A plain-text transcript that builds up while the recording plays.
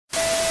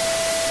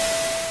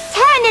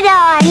it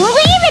on!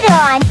 Leave it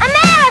on!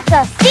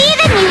 America! See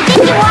the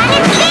music you want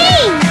to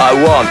see! I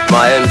want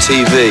my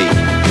MTV.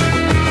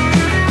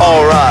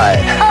 All right.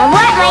 I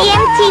want my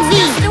MTV.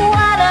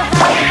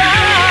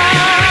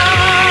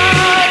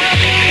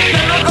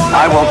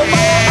 I want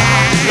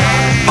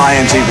my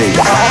MTV.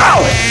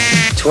 Ow!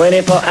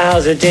 24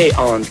 hours a day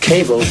on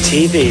cable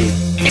TV.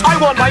 I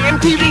want my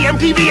MTV,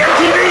 MTV,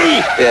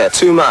 MTV! Yeah,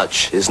 too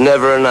much is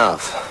never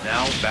enough.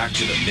 Now back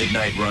to the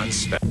Midnight Run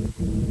special.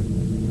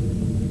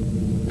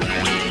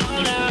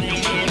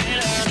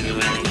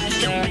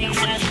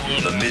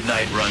 The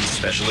Midnight Run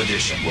Special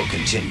Edition will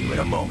continue in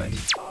a moment.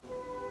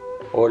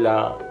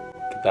 Hola,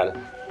 ¿qué tal?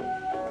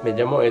 Me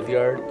llamo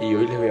Edgar y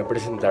hoy les voy a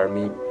presentar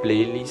mi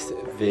playlist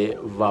de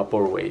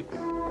Vaporwave.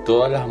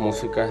 Todas las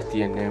músicas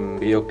tienen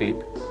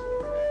videoclip,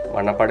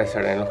 van a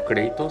aparecer en los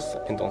créditos,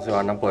 entonces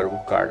van a poder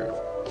buscar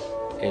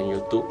en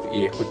YouTube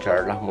y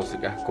escuchar las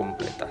músicas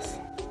completas.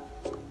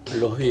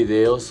 Los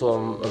videos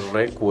son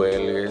re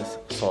cueles,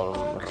 son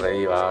re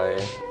divague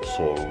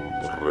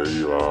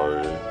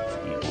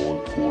y muy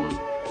cool.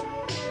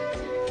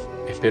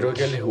 Espero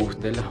que les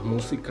gusten las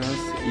músicas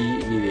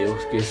y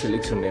videos que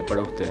seleccioné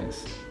para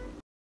ustedes.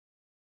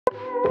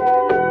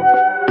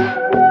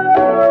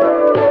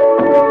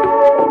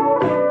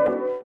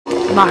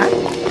 Bart?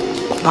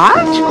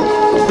 Bart?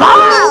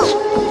 Bart?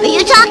 Are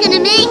you talking to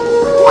me?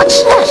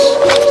 What's this?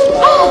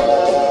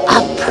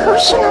 A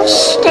personal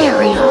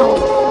stereo.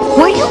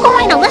 Were you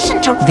going to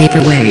listen to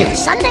Vaporwave in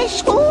Sunday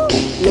school?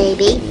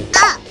 Maybe.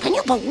 Can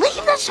you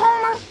believe this,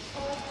 Homer?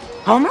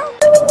 Homer?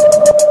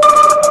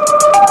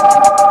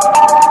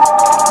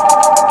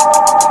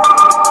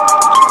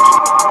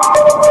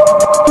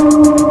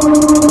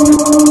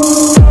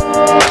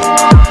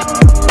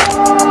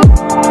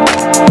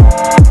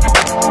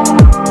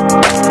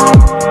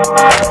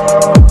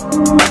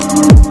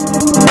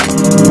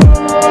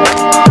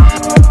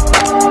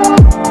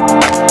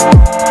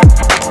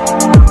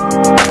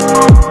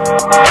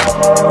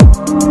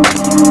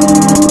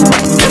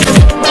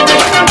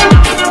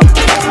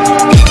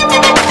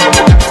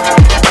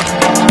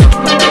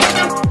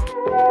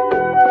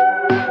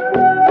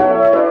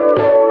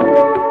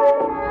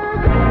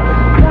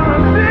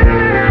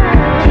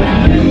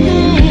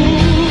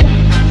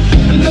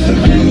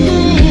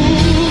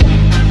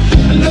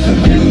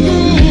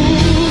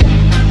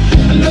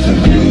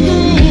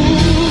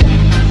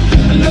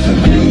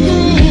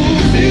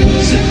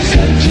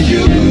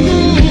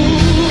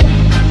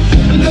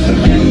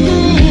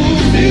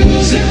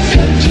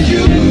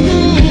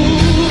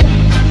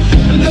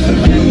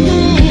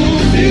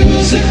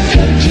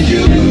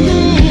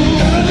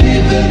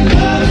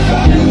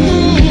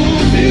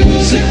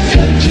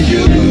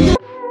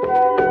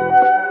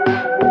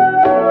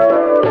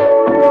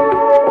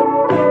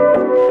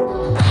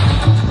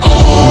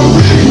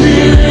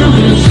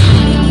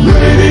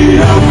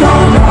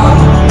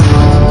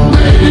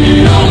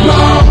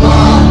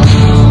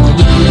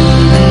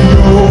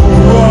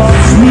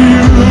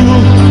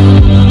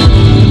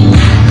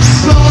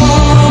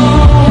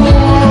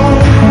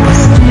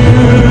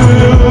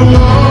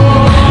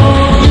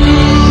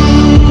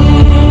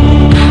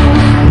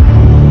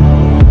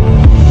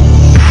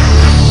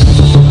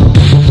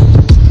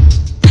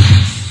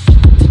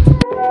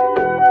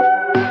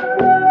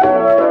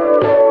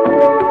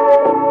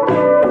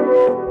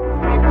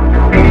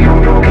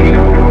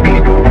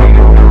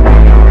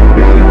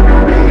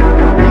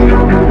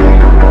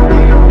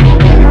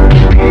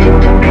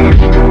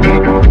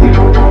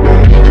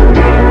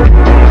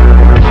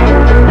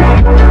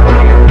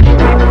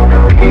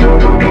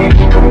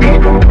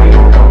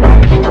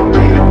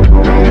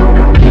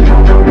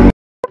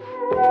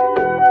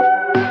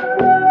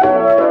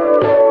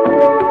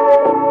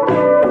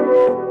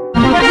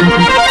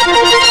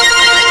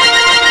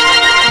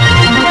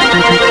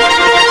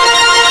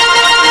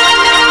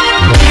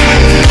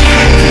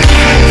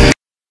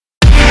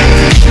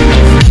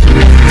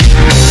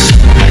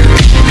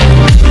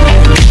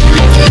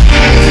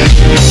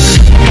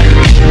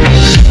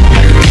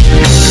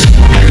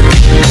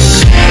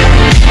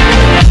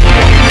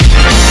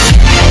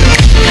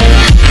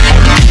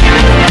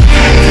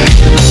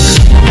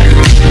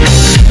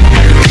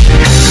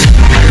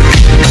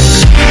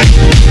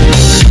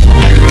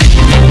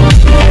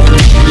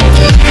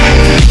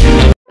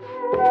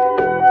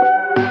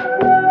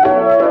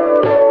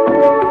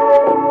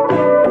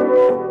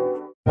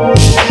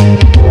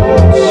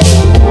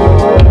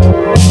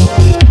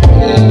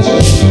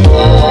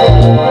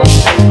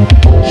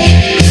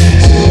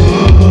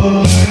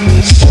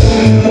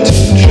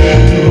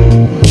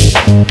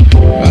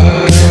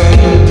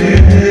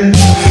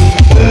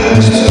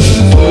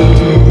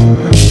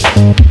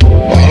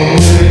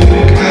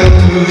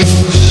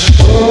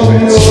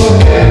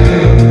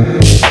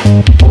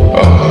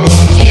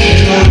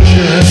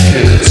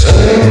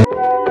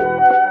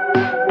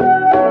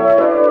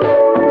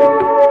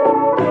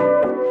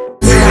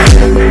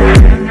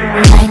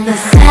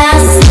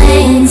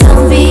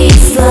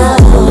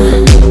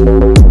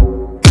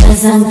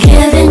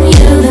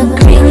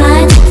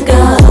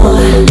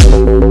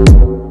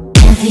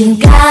 You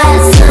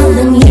got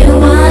something you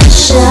wanna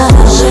show.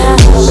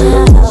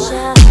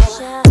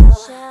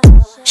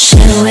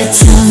 Show it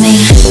to me.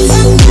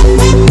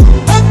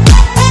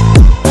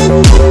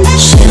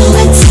 Show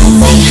it to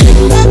me.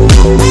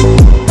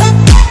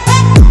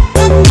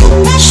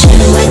 Show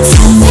it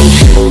to me.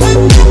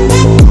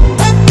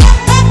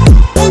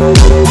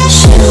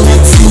 Show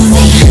it to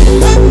me.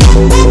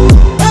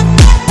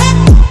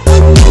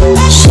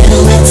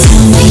 Show it to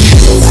me.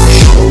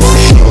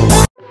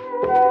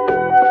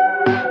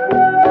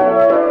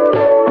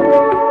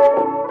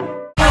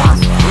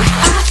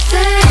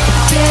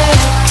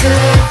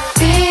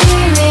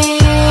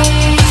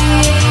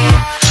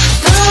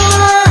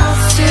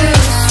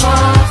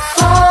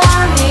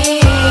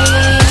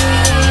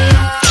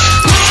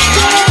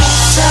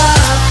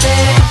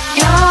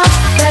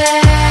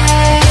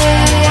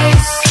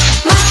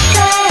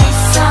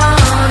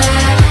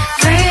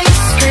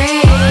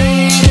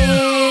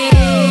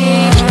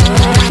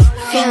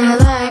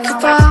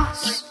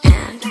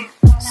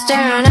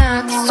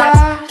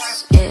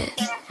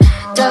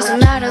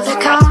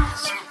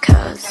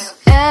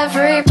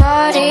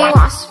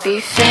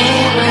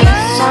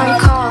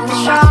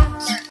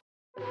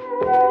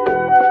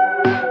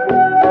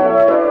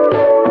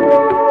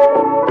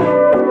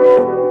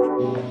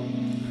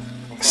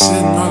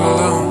 Sitting all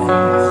alone,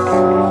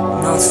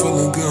 mouth full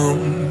of gum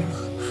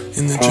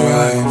in the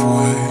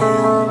driveway.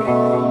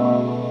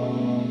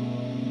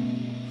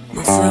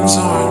 My friends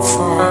aren't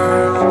far,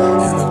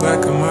 in the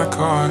back of my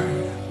car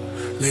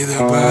lay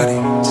their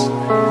bodies.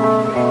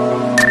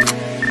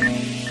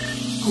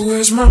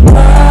 Where's my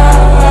mind?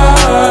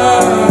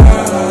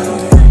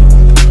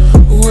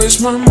 Where's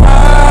my mind?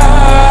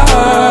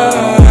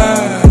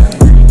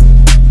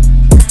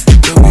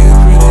 They'll be here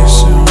pretty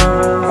soon,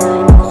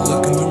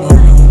 looking through my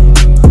room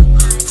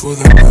for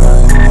the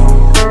night.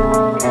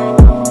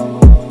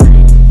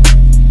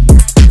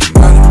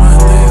 Biting my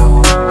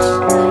nails,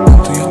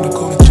 too young to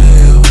go to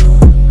jail.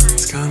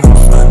 It's kind of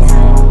funny.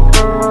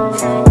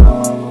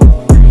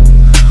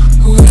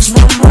 Where's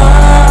my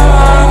mind?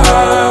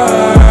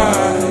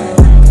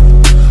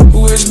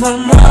 Where's my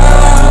mind?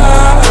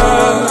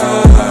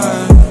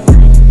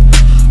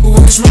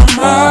 Where's my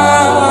mind?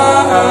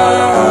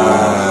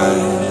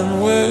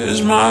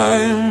 Where's my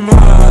mind?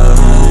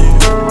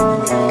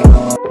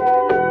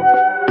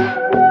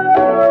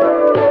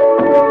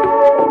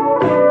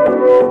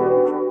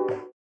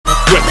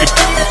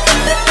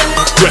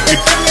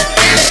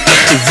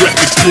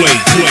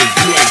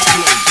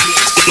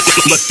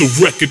 Let the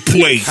record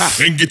play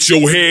and get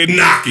your head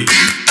knocking.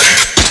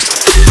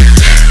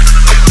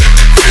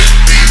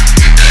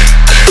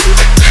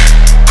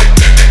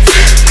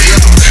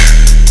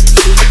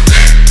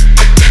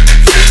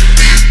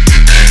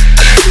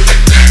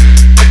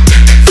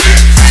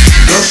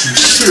 That's some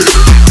shit.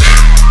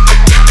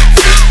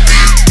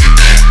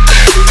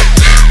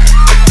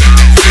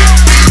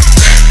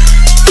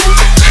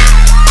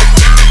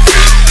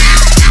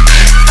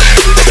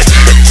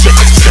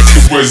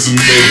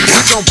 Resume.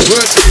 Don't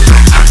put